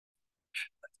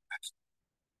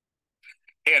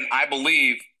And I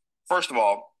believe, first of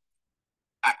all,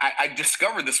 I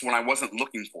discovered this when I wasn't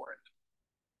looking for it.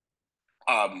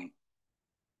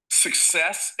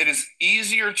 Success, it is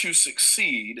easier to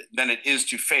succeed than it is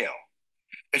to fail.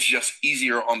 It's just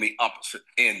easier on the opposite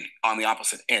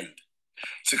end,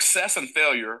 Success and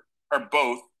failure are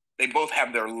both, they both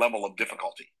have their level of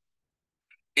difficulty.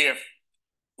 If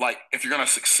if you're going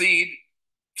to succeed,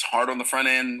 it's hard on the front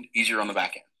end, easier on the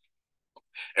back end.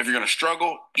 If you're going to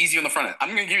struggle, easy on the front end. I'm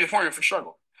going to give you the formula for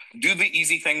struggle. Do the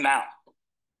easy thing now.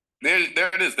 There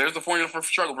it is. There's the formula for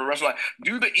struggle for the rest of life.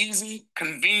 Do the easy,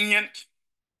 convenient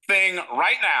thing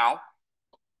right now,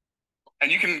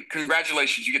 and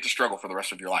congratulations, you get to struggle for the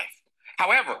rest of your life.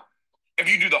 However, if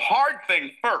you do the hard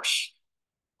thing first,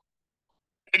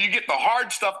 if you get the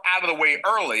hard stuff out of the way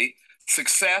early,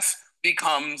 success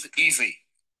becomes easy.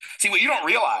 See, what you don't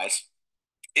realize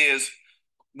is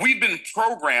we've been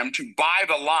programmed to buy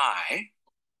the lie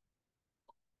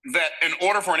that in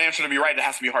order for an answer to be right, it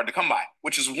has to be hard to come by,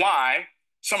 which is why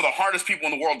some of the hardest people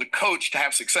in the world to coach to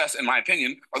have success, in my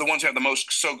opinion, are the ones who have the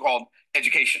most so-called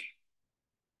education.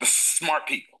 The smart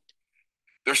people.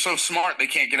 They're so smart they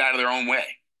can't get out of their own way.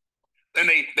 And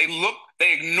they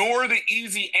ignore the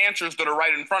easy answers that are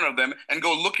right in front of them and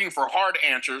go looking for hard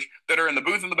answers that are in the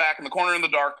booth in the back, in the corner in the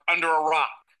dark, under a rock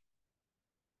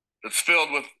that's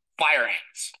filled with fire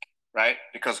ants, right?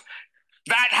 Because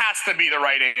that has to be the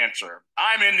right answer.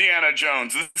 I'm Indiana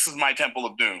Jones. This is my Temple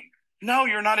of Doom. No,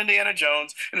 you're not Indiana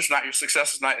Jones, and it's not your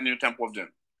success is not in your Temple of Doom.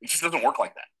 It just doesn't work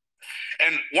like that.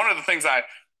 And one of the things that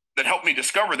helped me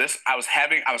discover this, I was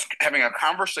having a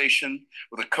conversation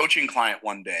with a coaching client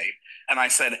one day, and I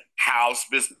said, "How's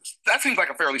business?" That seems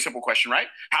like a fairly simple question, right?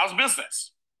 How's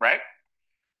business, right?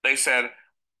 They said,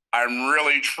 "I'm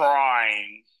really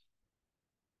trying."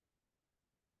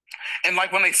 And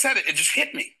like when they said it, it just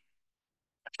hit me.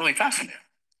 It's really fascinating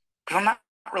because I'm not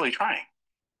really trying.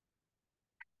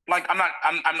 Like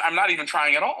I'm not even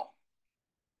trying at all.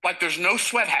 Like there's no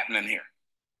sweat happening here.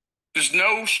 There's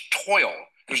no toil.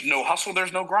 There's no hustle.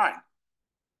 There's no grind.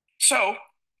 So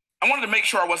I wanted to make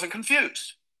sure I wasn't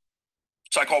confused.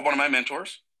 So I called one of my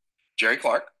mentors, Jerry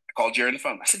Clark. I called Jerry on the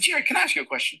phone. I said, "Jerry, can I ask you a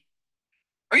question?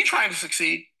 Are you trying to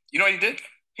succeed?" You know what he did?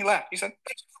 He laughed. He said,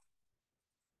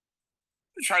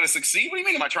 "You're trying to succeed? What do you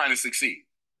mean am I trying to succeed?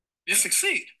 You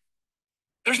succeed.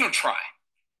 There's no try."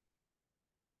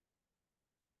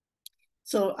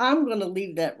 So I'm going to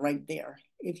leave that right there.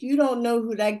 If you don't know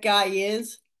who that guy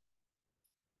is,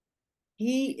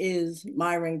 he is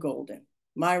Myron Golden.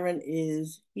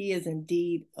 He is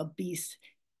indeed a beast.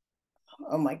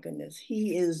 Oh my goodness,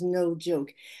 he is no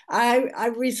joke.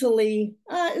 I recently,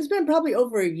 it's been probably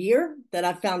over a year that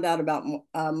I found out about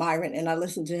Myron, and I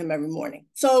listen to him every morning.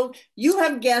 So you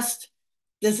have guessed,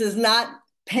 this is not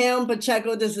Pam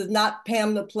Pacheco. This is not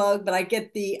Pam the plug, but I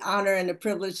get the honor and the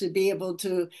privilege to be able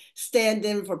to stand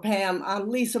in for Pam. I'm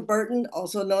Lisa Burton,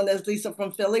 also known as Lisa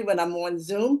from Philly when I'm on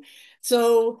Zoom.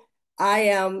 So I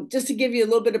am, just to give you a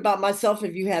little bit about myself,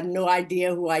 if you have no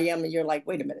idea who I am and you're like,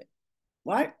 wait a minute,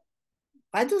 what?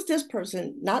 Why does this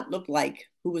person not look like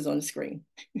who was on the screen?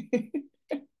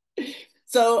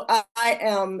 So I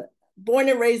am born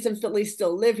and raised in Philly,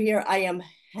 still live here. I am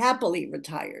happily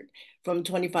retired from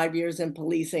 25 years in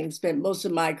policing, spent most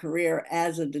of my career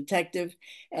as a detective.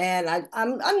 And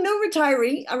I'm no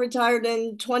retiree. I retired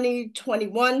in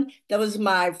 2021. That was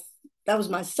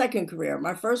my second career.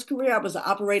 My first career, I was an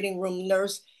operating room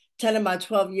nurse, 10 of my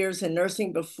 12 years in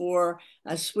nursing before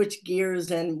I switched gears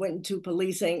and went into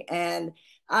policing. And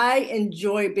I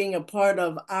enjoy being a part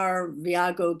of our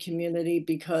Viago community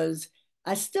because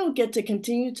I still get to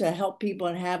continue to help people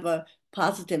and have a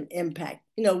positive impact.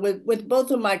 You know, with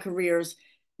both of my careers,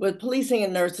 with policing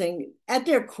and nursing, at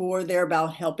their core, they're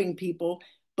about helping people.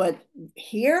 But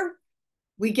here,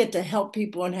 we get to help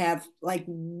people and have like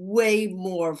way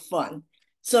more fun.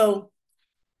 So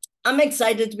I'm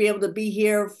excited to be able to be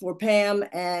here for Pam,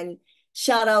 and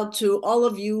shout out to all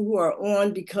of you who are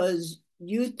on because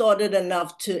you thought it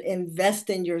enough to invest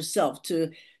in yourself,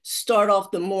 to start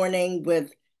off the morning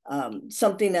with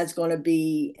something that's going to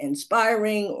be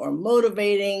inspiring or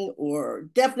motivating or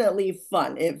definitely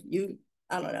fun. If you,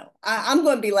 I don't know, I'm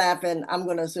going to be laughing. I'm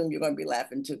going to assume you're going to be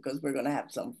laughing too because we're going to have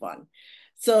some fun.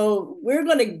 So we're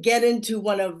going to get into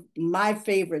one of my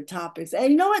favorite topics.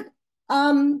 And you know what?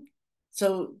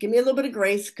 So give me a little bit of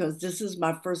grace because this is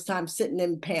my first time sitting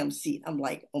in Pam's seat. I'm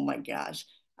like, oh my gosh,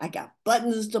 I got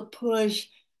buttons to push.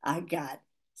 I got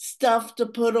stuff to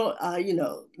put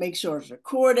on, make sure it's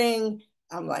recording.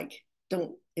 I'm like,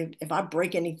 don't if I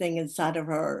break anything inside of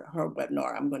her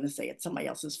webinar, I'm going to say it's somebody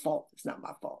else's fault. It's not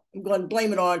my fault. I'm going to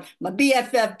blame it on my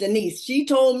BFF Denise. She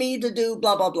told me to do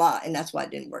blah blah blah, and that's why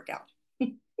it didn't work out.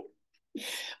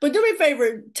 But do me a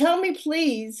favor, tell me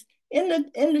please in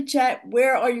the chat,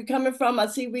 where are you coming from? I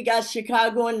see we got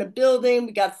Chicago in the building,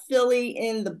 we got Philly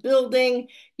in the building.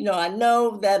 You know, I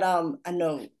know that I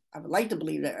would like to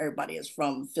believe that everybody is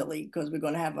from Philly because we're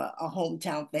going to have a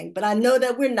hometown thing, but I know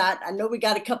that we're not. I know we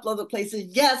got a couple other places.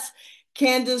 Yes,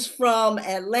 Candace from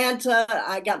Atlanta.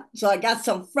 I got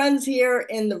some friends here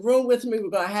in the room with me. We're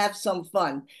going to have some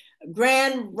fun.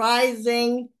 Grand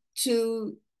Rising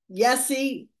to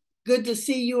Yessie. Good to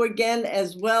see you again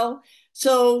as well.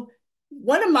 So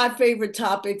one of my favorite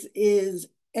topics is,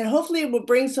 and hopefully it will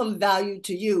bring some value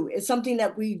to you, it's something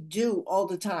that we do all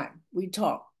the time. We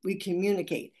talk, we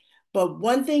communicate. But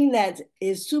one thing that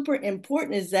is super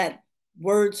important is that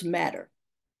words matter.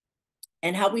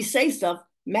 And how we say stuff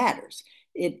matters.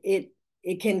 It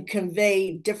can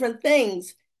convey different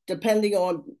things depending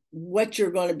on what you're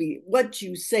going to be, what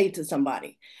you say to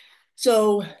somebody.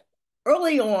 So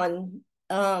early on,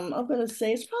 I'm going to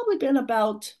say it's probably been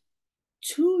about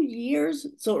 2 years.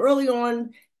 So early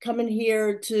on, coming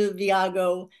here to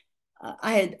Viago,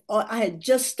 I had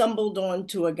just stumbled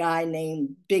onto a guy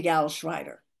named Big Al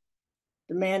Schreider.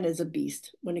 The man is a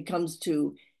beast when it comes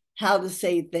to how to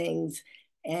say things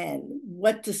and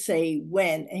what to say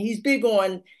when. And he's big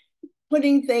on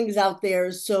putting things out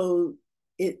there so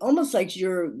it almost like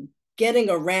you're getting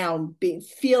around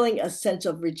feeling a sense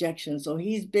of rejection. So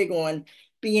he's big on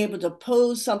being able to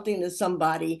pose something to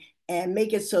somebody and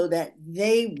make it so that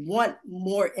they want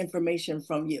more information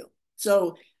from you.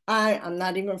 So I'm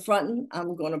not even fronting.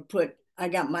 I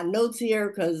got my notes here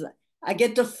because I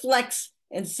get to flex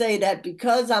and say that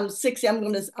because I'm 60, I'm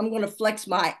gonna flex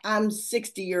my I'm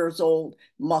 60 years old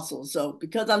muscle. So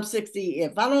because I'm 60,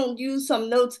 if I don't use some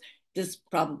notes, this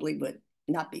probably would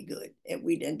not be good. And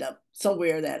we'd end up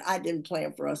somewhere that I didn't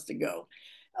plan for us to go.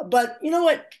 But you know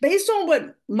what? Based on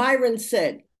what Myron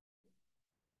said,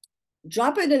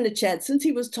 drop it in the chat since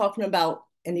he was talking about,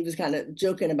 and he was kind of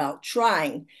joking about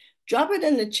trying, drop it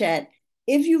in the chat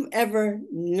if you've ever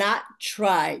not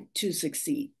tried to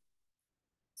succeed.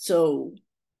 So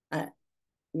I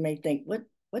may think, what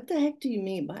the heck do you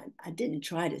mean by I didn't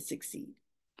try to succeed?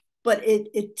 But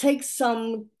it takes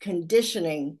some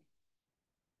conditioning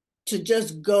to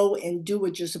just go and do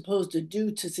what you're supposed to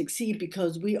do to succeed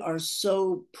because we are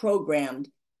so programmed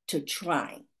to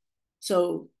trying.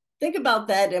 So think about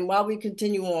that. And while we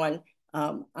continue on,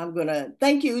 I'm going to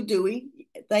thank you, Dewey.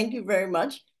 Thank you very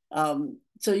much.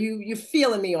 So you're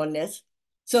feeling me on this.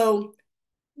 So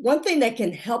one thing that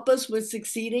can help us with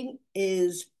succeeding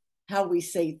is how we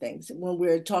say things. When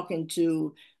we're talking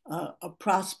to a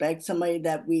prospect, somebody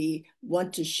that we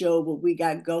want to show what we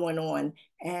got going on.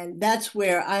 And that's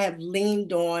where I have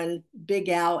leaned on Big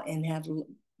Al and have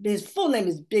his full name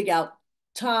is Big Al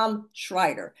Tom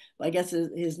Schreider. I guess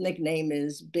his nickname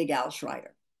is Big Al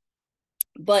Schreider.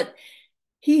 But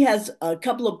he has a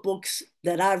couple of books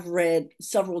that I've read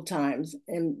several times,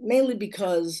 and mainly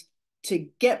because to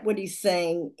get what he's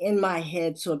saying in my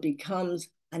head so it becomes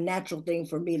a natural thing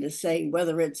for me to say,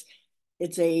 whether it's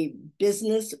a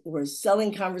business or a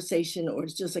selling conversation or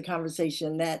it's just a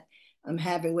conversation that I'm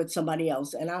having with somebody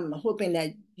else. And I'm hoping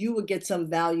that you would get some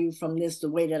value from this the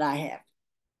way that I have.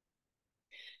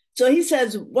 So he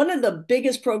says one of the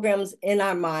biggest programs in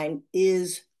our mind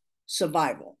is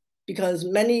survival because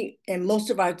many and most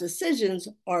of our decisions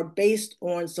are based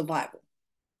on survival.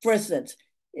 For instance,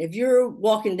 if you're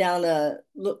walking down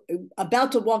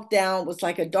about to walk down what's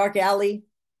like a dark alley,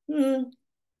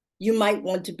 you might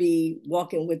want to be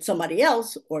walking with somebody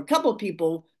else or a couple of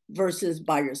people versus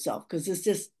by yourself because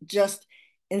it's just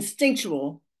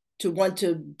instinctual to want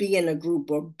to be in a group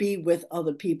or be with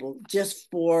other people just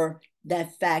for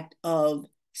that fact of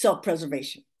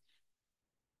self-preservation.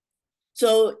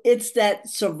 So it's that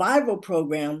survival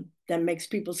program that makes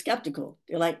people skeptical.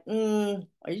 They're like,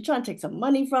 are you trying to take some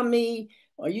money from me?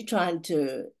 Are you trying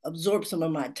to absorb some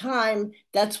of my time?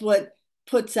 That's what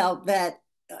puts out that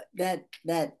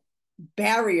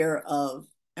barrier of,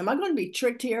 am I going to be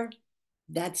tricked here?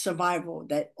 That survival,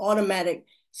 that automatic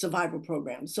survival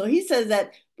program. So he says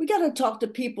that we got to talk to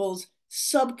people's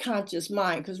subconscious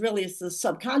mind because really it's the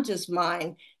subconscious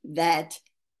mind that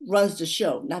runs the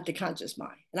show, not the conscious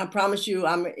mind. And I promise you,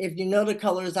 if you know the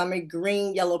colors, I'm a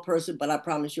green, yellow person, but I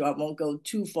promise you I won't go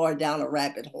too far down a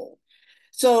rabbit hole.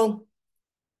 So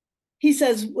he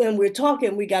says when we're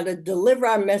talking, we got to deliver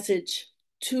our message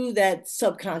to that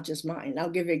subconscious mind. I'll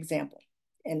give you an example.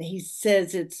 And he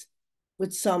says it's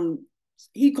with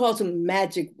he calls them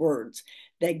magic words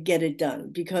that get it done,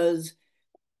 because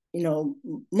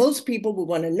most people would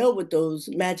want to know what those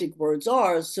magic words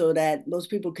are so that most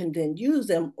people can then use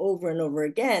them over and over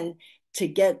again to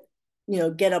get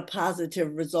a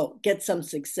positive result, get some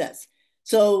success.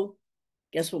 So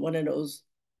guess what one of those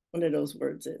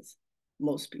words is?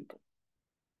 Most people.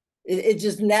 It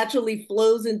just naturally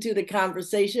flows into the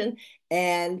conversation.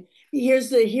 And here's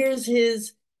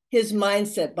his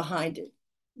mindset behind it,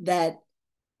 that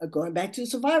going back to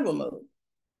survival mode,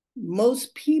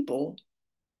 most people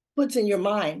puts in your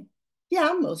mind, yeah,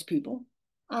 I'm most people.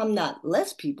 I'm not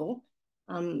less people.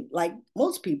 I'm like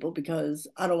most people because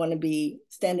I don't want to be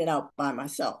standing out by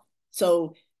myself.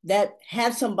 So that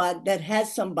has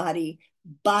somebody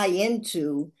buy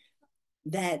into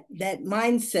that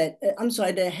mindset. I'm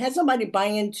sorry, that has somebody buy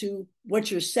into what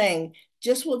you're saying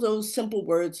just with those simple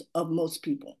words of most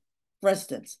people. For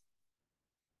instance,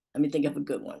 let me think of a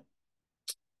good one.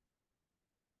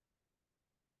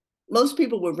 Most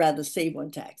people would rather save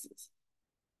on taxes.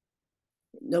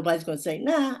 Nobody's going to say,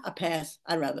 nah, I pass.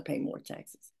 I'd rather pay more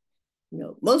taxes.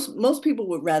 Most people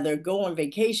would rather go on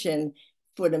vacation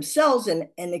for themselves and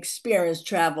experience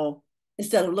travel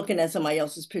instead of looking at somebody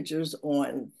else's pictures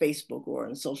on Facebook or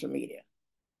on social media.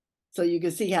 So you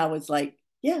can see how it's like,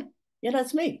 yeah, yeah,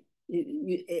 that's me.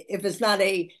 If it's not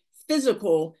a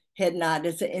physical head nod,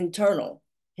 it's an internal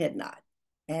head nod.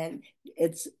 And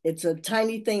it's a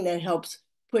tiny thing that helps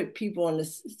put people on the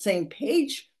same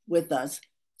page with us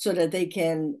so that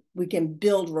we can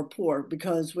build rapport,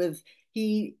 because with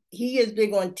he is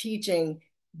big on teaching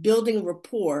building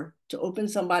rapport to open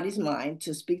somebody's mind,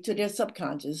 to speak to their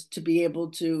subconscious, to be able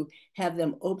to have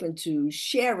them open to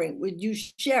sharing with you,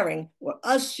 sharing or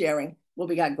us sharing what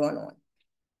we got going on.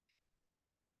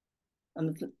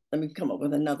 Let me come up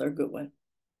with another good one.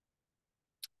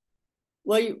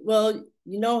 Well,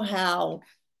 you know how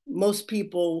most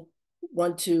people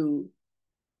want to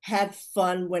have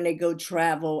fun when they go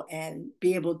travel and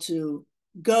be able to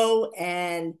go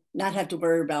and not have to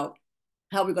worry about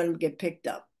how we're going to get picked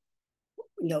up.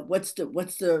 What's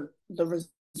the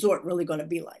resort really going to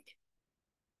be like?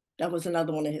 That was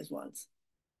another one of his ones.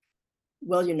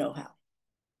 Well, you know how.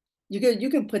 You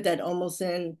could put that almost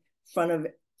in front of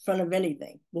front of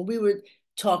anything. When we would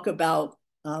talk about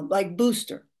like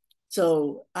booster.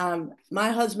 So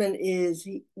my husband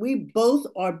we both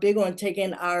are big on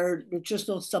taking our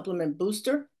nutritional supplement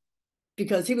booster,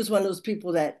 because he was one of those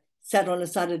people that sat on the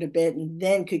side of the bed and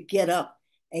then could get up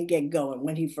and get going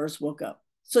when he first woke up.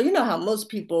 So you know how most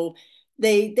people,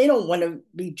 they don't want to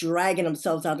be dragging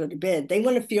themselves out of the bed. They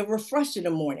want to feel refreshed in the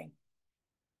morning.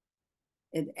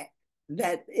 And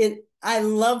I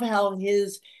love how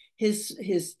his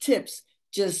tips,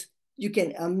 just you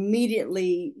can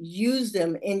immediately use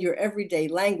them in your everyday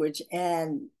language,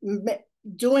 and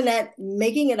doing that,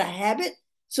 making it a habit,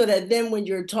 so that then when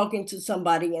you're talking to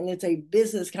somebody and it's a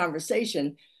business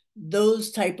conversation,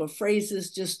 those type of phrases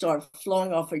just start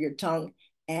flowing off of your tongue,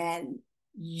 and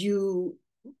you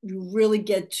you really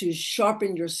get to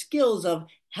sharpen your skills of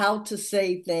how to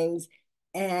say things,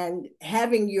 and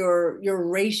having your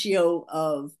ratio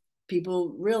of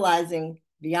people realizing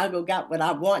Viago got what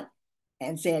I want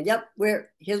and saying, yep,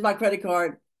 here's my credit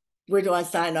card, where do I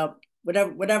sign up?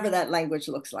 Whatever that language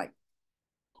looks like.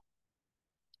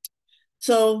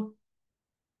 So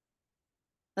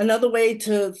another way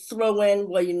to throw in,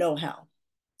 well, you know how.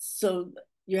 So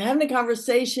you're having a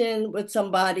conversation with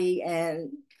somebody and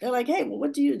they're like, hey, well,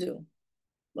 what do you do?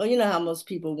 Well, you know how most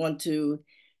people want to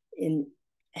in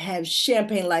have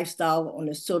champagne lifestyle on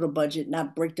a soda budget,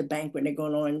 not break the bank when they're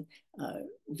going on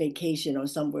vacation or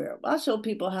somewhere. I'll show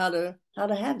people how to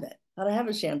have that, how to have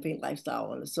a champagne lifestyle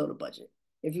on a soda budget.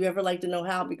 If you ever like to know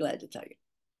how, I'll be glad to tell you.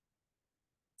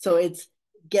 So it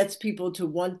gets people to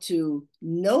want to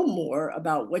know more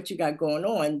about what you got going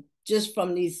on just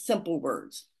from these simple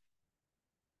words.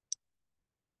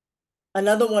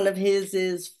 Another one of his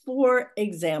is, for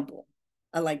example.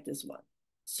 I like this one.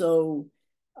 So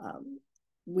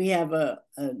we have a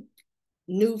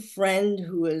new friend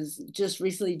who has just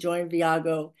recently joined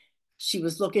Viago.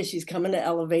 She's coming to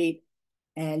Elevate,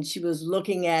 and she was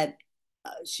looking at,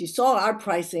 she saw our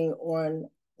pricing on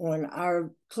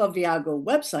our Club Viago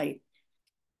website.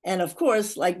 And of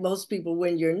course, like most people,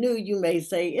 when you're new, you may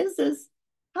say,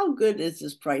 how good is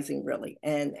this pricing really?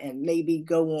 And maybe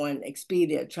go on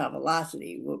Expedia,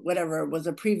 Travelocity, whatever was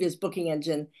a previous booking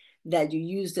engine that you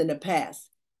used in the past.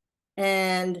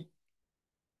 And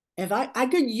if I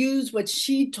could use what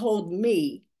she told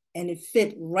me and it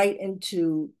fit right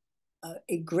into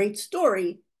a great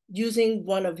story using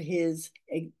one of his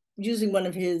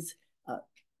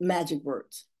magic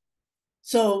words.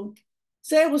 So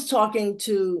say I was talking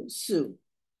to Sue,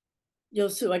 Yo,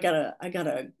 Sue, I got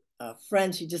a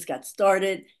friend. She just got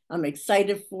started. I'm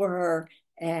excited for her.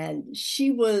 And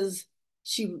she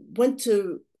went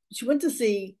to she went to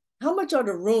see how much are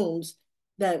the rooms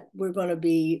that we're going to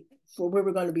be for where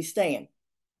we're going to be staying.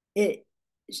 It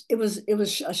it was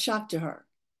a shock to her.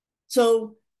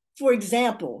 So, for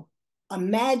example,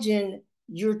 imagine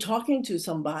you're talking to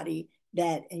somebody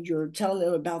that and you're telling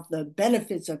them about the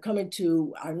benefits of coming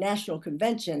to our national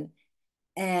convention,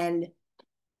 and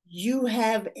you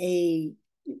have a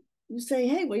you say,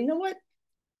 hey, well, you know what?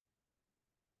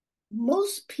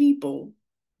 Most people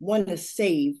want to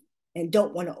save and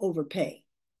don't want to overpay.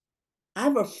 I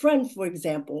have a friend, for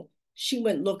example, she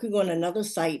went looking on another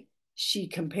site. She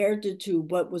compared it to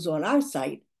what was on our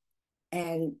site,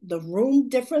 and the room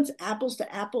difference, apples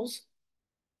to apples,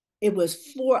 it was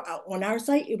four on our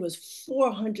site, it was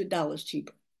 $400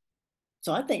 cheaper.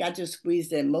 So I think I just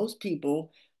squeezed in most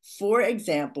people, for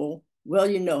example, well,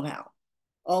 you know how,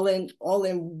 all in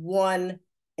one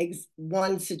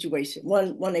situation,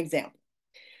 one example.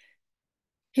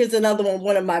 Here's another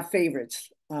one of my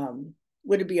favorites.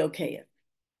 Would it be okay if?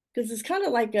 Because it's kind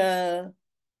of like a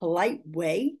polite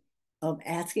way of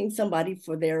asking somebody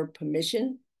for their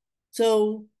permission.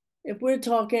 So if we're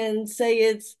talking, say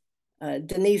it's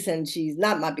Denise and she's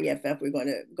not my BFF, we're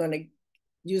going to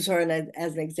use her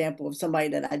as an example of somebody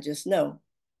that I just know.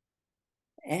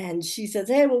 And she says,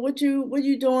 "Hey, well, what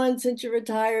you doing since you're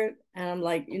retired?" And I'm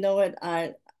like, you know what?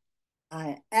 I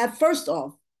at first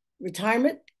off,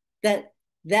 retirement, that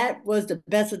that was the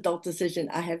best adult decision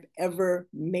I have ever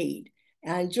made.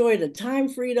 I enjoy the time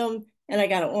freedom, and I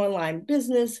got an online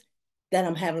business that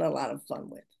I'm having a lot of fun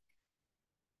with.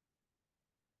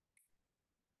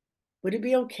 Would it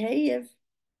be okay if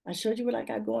I showed you what I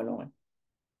got going on?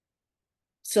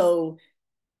 So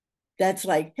that's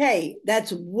like, hey,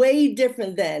 that's way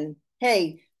different than,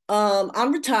 hey,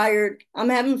 I'm retired, I'm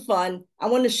having fun, I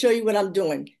want to show you what I'm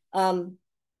doing. Come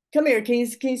here, can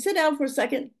you sit down for a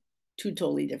second? Two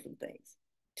totally different things,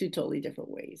 two totally different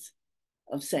ways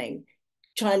of saying,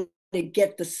 trying to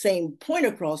get the same point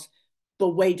across, but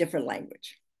way different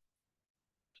language.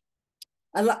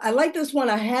 I like this one.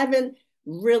 I haven't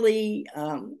really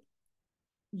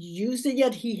used it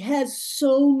yet. He has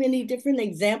so many different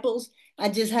examples. I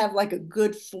just have like a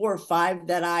good four or five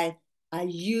that I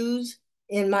use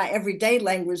in my everyday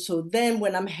language. So then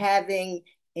when I'm having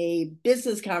a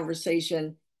business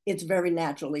conversation, it's very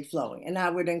naturally flowing. And I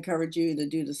would encourage you to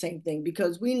do the same thing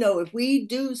because we know if we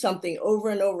do something over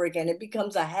and over again, it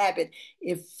becomes a habit.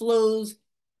 It flows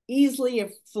easily,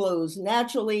 it flows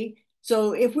naturally.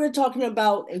 So if we're talking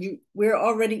about, and we're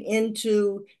already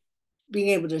into being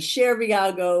able to share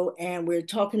Viago, and we're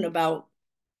talking about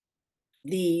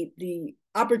the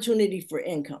opportunity for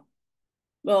income.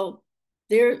 Well,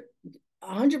 there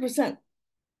 100%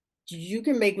 you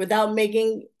can make without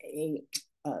making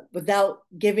without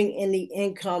giving any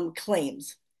income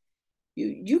claims.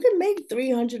 You can make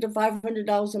 $300 to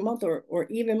 $500 a month or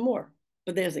even more,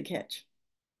 but there's a catch.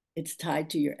 It's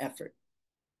tied to your effort.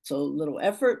 So little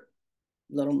effort,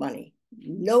 little money.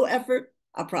 No effort,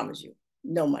 I promise you,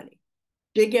 no money.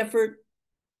 Big effort,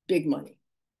 big money.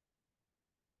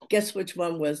 Guess which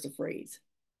one was the phrase?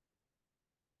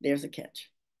 There's a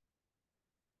catch.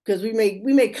 Because we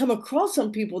may come across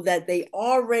some people that they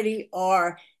already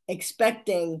are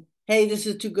expecting, hey, this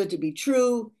is too good to be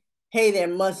true. Hey, there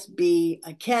must be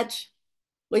a catch.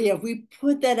 Well, yeah, if we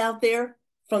put that out there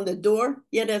from the door,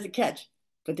 yeah, there's a catch.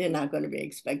 But they're not going to be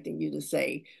expecting you to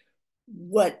say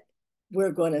what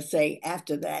we're going to say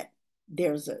after that.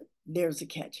 There's a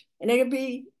catch. And it could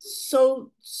be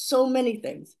so many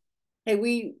things. Hey,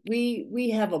 we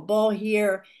have a ball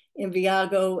here in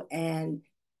Viago, and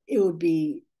it would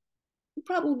be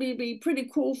probably be pretty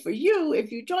cool for you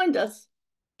if you joined us,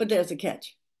 but there's a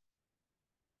catch.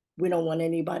 We don't want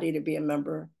anybody to be a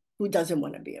member who doesn't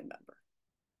want to be a member.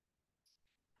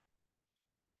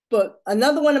 But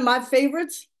another one of my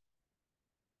favorites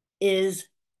is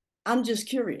I'm just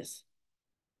curious.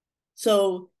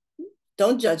 So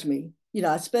don't judge me.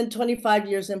 I spent 25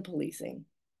 years in policing,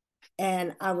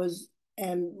 and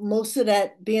and most of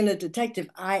that being a detective,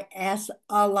 I asked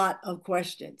a lot of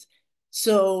questions.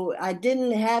 So I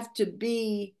didn't have to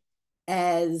be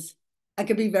as, I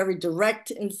could be very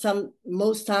direct in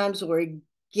most times, or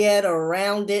get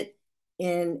around it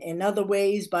in other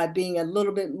ways by being a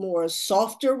little bit more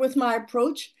softer with my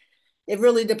approach. It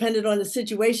really depended on the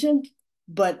situation,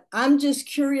 but I'm just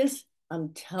curious. I'm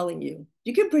telling you,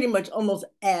 you can pretty much almost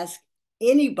ask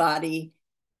anybody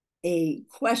a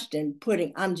question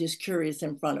putting I'm just curious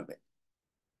in front of it.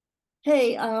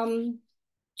 Hey,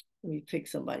 let me pick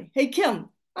somebody. Hey, Kim,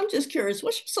 I'm just curious.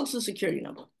 What's your social security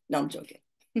number? No, I'm joking.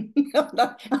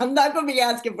 I'm not going to be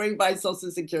asking for anybody's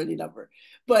social security number.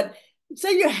 But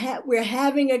say we're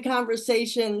having a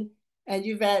conversation and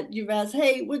you've asked,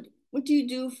 hey, what do you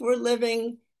do for a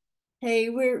living? Hey,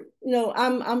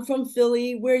 I'm from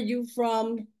Philly. Where are you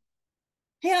from?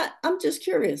 Hey, I'm just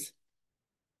curious.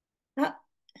 How,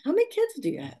 how many kids do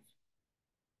you have?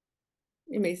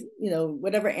 It makes,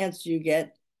 whatever answer you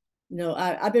get.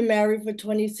 I've been married for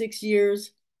 26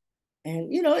 years, and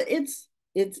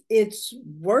it's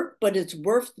work, but it's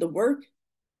worth the work.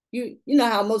 You know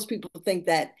how most people think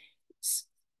that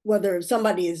whether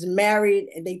somebody is married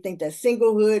and they think that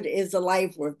singlehood is a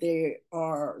life, or if they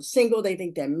are single, they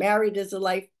think that married is a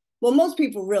life. Well, most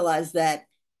people realize that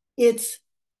it's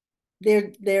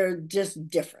they're just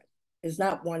different. It's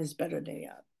not one is better than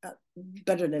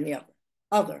the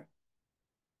other.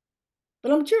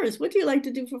 But I'm curious, what do you like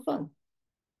to do for fun?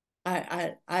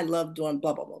 I love doing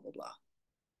blah blah blah blah blah.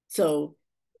 So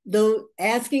though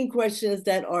asking questions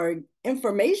that are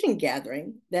information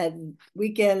gathering, that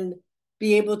we can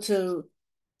be able to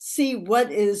see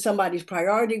what is somebody's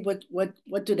priority,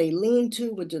 what do they lean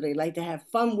to, what do they like to have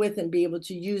fun with, and be able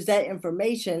to use that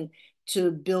information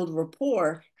to build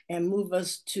rapport and move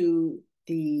us to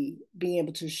the being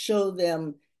able to show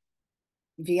them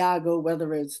Viago,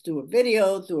 whether it's through a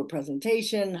video, through a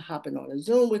presentation, hopping on a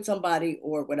Zoom with somebody,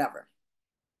 or whatever.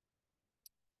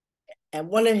 And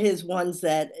one of his ones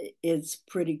that is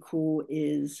pretty cool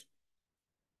is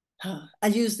I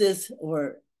use this,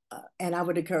 and I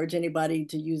would encourage anybody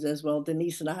to use it as well.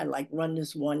 Denise and I like run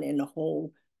this one in the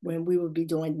hole when we would be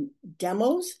doing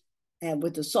demos and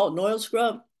with the salt and oil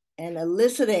scrub and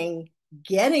eliciting,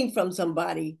 getting from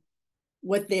somebody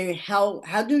how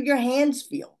do your hands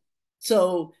feel?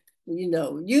 So, we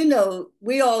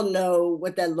all know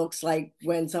what that looks like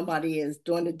when somebody is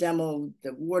doing the demo,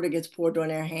 the water gets poured on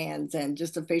their hands, and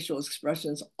just the facial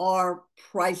expressions are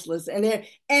priceless, and they're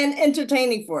and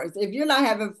entertaining for us. If you're not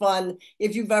having fun,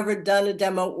 if you've ever done a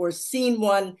demo or seen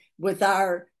one with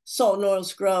our salt and oil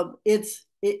scrub, it's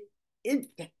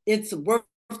worth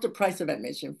the price of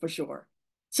admission for sure.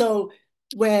 So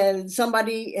when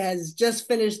somebody has just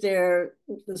finished the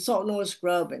salt and oil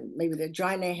scrub and maybe they're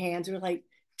drying their hands, they're like,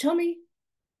 tell me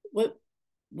what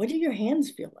what do your hands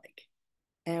feel like?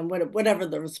 And whatever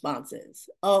the response is.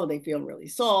 Oh, they feel really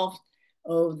soft.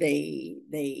 Oh, they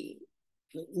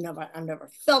never I never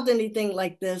felt anything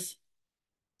like this.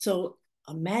 So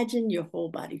imagine your whole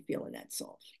body feeling that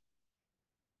soft.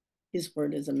 His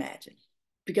word is imagine.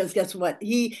 Because guess what?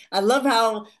 I love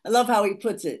how he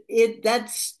puts it. That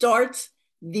starts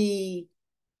the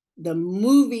the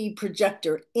movie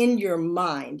projector in your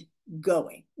mind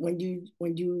going when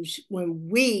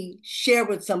we share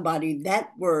with somebody that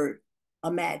word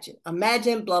imagine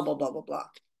blah blah blah blah blah.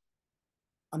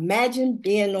 Imagine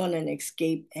being on an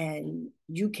escape and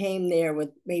you came there with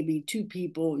maybe two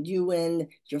people, you and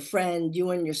your friend,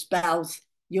 you and your spouse,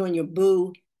 you and your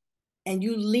boo, and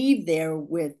you leave there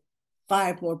with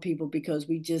five more people because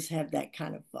we just have that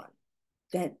kind of fun.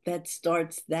 That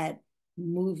starts that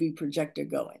movie projector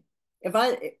going. If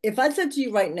I said to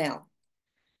you right now,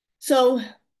 so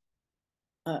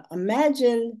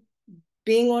imagine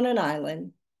being on an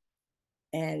island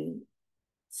and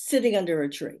sitting under a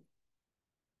tree.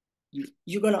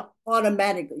 You're going to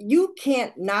automatically, you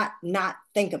can't not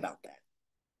think about that,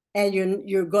 and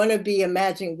you're going to be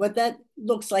imagining what that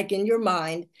looks like in your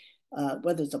mind,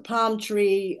 whether it's a palm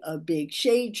tree, a big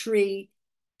shade tree,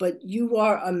 but you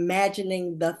are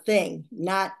imagining the thing,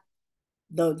 not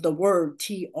the word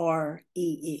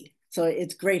TREE. So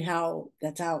it's great how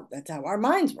that's how our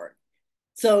minds work.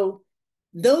 So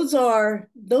those are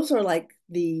like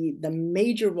the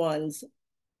major ones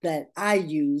that I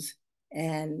use,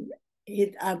 and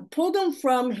I pulled them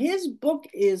from his book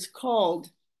is called,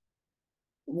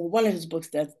 well, one of his books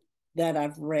that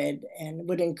I've read and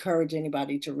would encourage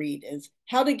anybody to read is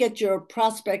How to Get Your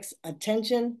Prospects'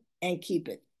 Attention and Keep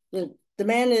It. The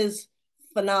man is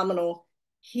phenomenal.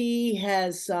 He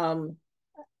has some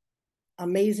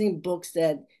amazing books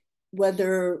that,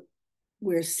 whether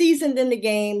we're seasoned in the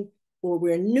game or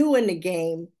we're new in the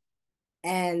game,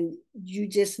 and we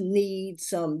just need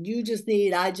some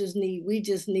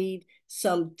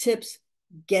tips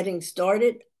getting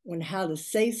started on how to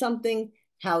say something,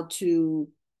 how to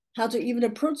even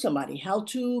approach somebody, how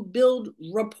to build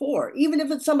rapport, even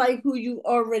if it's somebody who you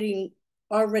already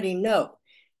know.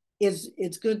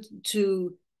 It's good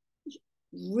to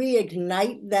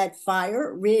reignite that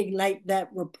fire, reignite that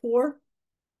rapport,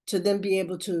 to then be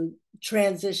able to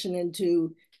transition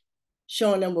into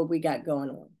showing them what we got going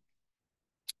on.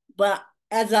 But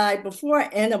before I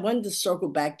end, I wanted to circle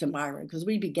back to Myron because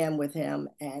we began with him.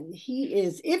 And he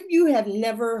is, if you have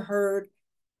never heard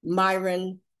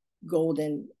Myron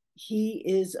Golden, he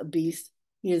is a beast.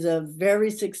 He is a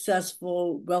very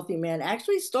successful, wealthy man.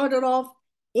 Actually, started off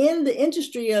in the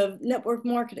industry of network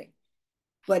marketing,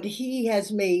 but he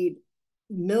has made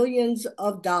millions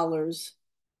of dollars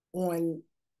on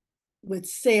with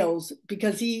sales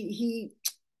because he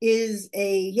has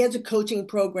a coaching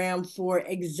program for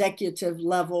executive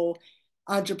level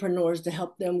entrepreneurs to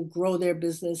help them grow their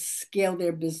business, scale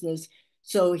their business.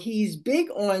 So he's big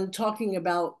on talking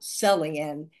about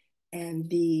selling, and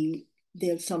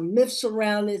there's some myths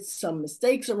around it, some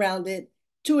mistakes around it.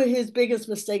 Two of his biggest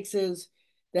mistakes is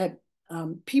that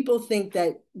people think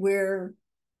that we're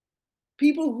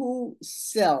people who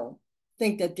sell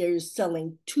think that they're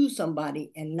selling to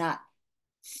somebody and not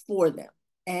for them.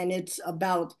 And it's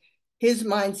about his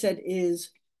mindset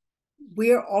is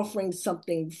we're offering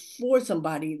something for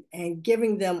somebody and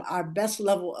giving them our best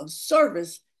level of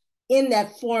service in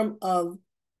that form of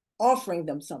offering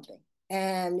them something.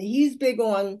 And he's big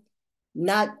on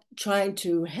not trying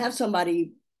to have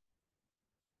somebody,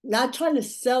 not trying to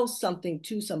sell something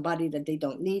to somebody that they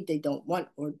don't need, they don't want,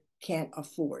 or can't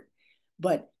afford,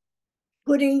 but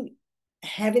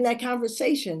having that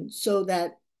conversation so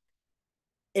that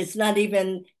it's not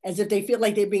even as if they feel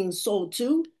like they're being sold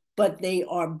to, but they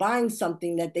are buying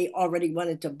something that they already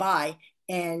wanted to buy.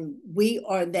 And we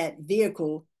are that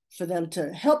vehicle for them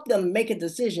to help them make a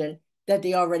decision that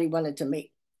they already wanted to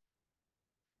make.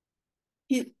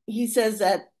 He says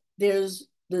that that's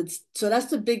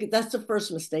the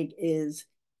first mistake is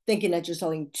thinking that you're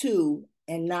selling to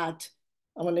and not,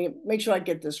 I want to make sure I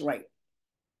get this right.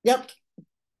 Yep,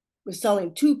 we're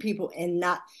selling to people and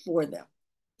not for them.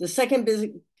 The second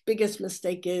biggest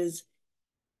mistake is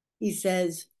he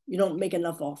says you don't make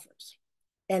enough offers.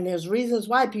 And there's reasons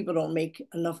why people don't make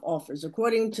enough offers.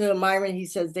 According to Myron, he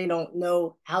says they don't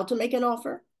know how to make an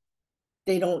offer.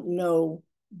 They don't know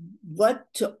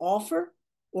what to offer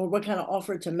or what kind of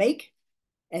offer to make.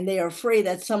 And they are afraid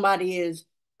that somebody is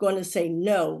going to say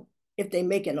no if they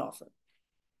make an offer.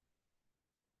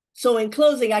 So in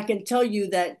closing, I can tell you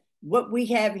that what we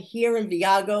have here in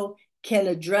Viago can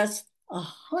address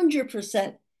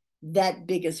 100% that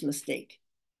biggest mistake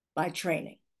by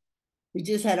training. We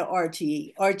just had an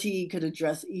RTE. RTE could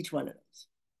address each one of those.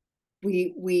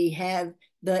 We have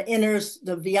the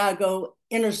Viago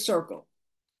inner circle,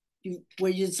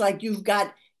 where it's like you've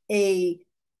got a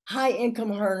high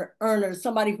income earner,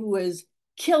 somebody who is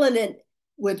killing it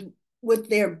with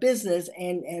their business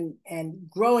and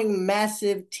growing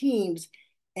massive teams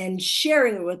and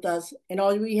sharing it with us. And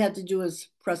all we have to do is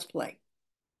press play.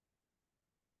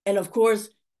 And of course,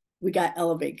 we got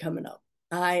Elevate coming up.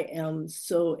 I am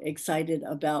so excited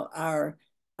about our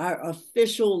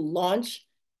official launch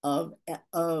of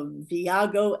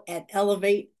Viago at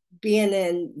Elevate being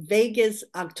in Vegas,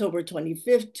 October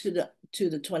 25th to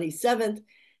the 27th.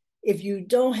 If you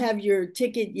don't have your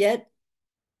ticket yet,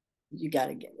 you got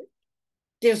to get it.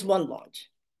 There's one launch.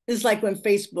 It's like when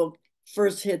Facebook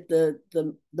first hit the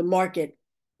market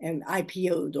and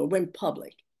IPO'd or went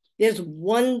public. There's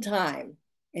one time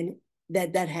and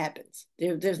that happens.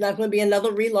 There's not going to be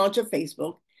another relaunch of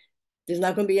Facebook. There's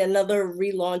not going to be another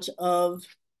relaunch of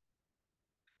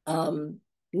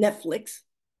Netflix.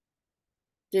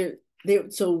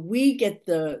 So we get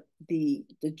the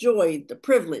joy, the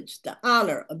privilege, the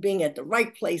honor of being at the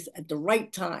right place at the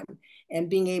right time and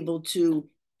being able to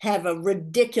have a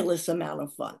ridiculous amount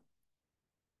of fun.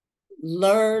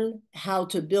 Learn how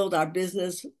to build our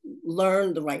business,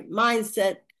 learn the right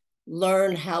mindset,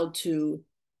 learn how to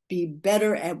be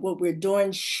better at what we're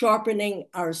doing, sharpening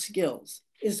our skills.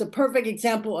 It's a perfect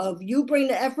example of you bring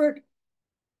the effort,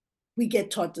 we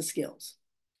get taught the skills.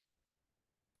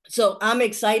 So I'm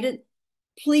excited.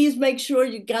 Please make sure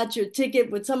you got your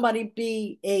ticket. Would somebody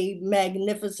be a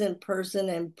magnificent person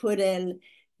and put in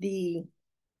the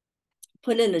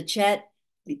chat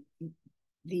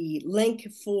the link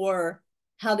for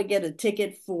how to get a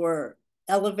ticket for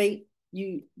Elevate?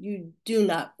 You do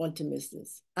not want to miss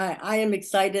this. I am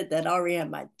excited that I already have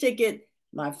my ticket,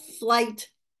 my flight,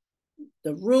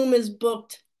 the room is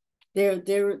booked.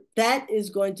 That is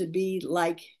going to be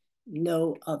like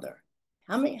no other.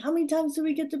 How many times do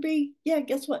we get to be? Yeah,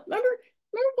 guess what? Remember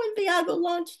when Viago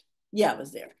launched? Yeah, I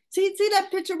was there. See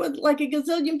that picture with like a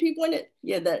gazillion people in it?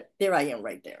 Yeah, there I am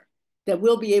right there. That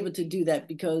we'll be able to do that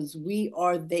because we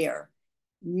are there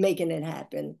making it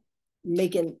happen,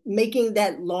 making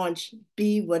that launch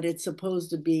be what it's supposed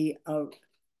to be.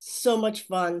 So much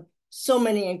fun, so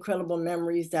many incredible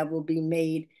memories that will be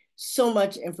made. so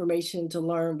much information to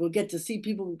learn. We'll get to see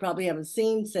people we probably haven't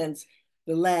seen since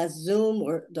the last Zoom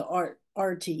or the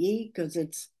RTE, because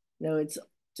it's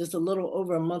just a little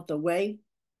over a month away.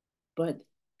 But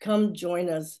come join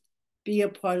us, be a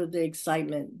part of the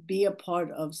excitement, be a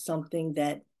part of something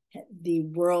that the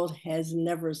world has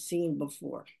never seen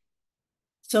before.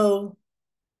 So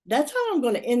that's how I'm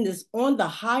going to end this, on the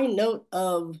high note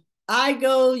of I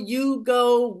go, you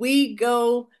go, we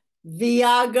go,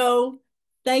 Viago.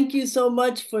 Thank you so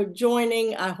much for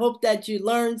joining. I hope that you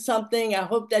learned something. I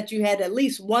hope that you had at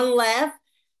least one laugh.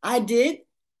 I did.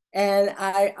 And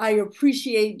I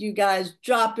appreciate you guys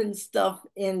dropping stuff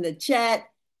in the chat.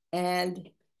 And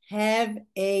have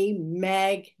a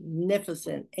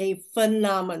magnificent, a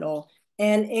phenomenal,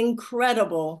 and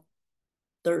incredible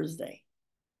Thursday.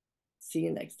 See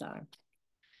you next time.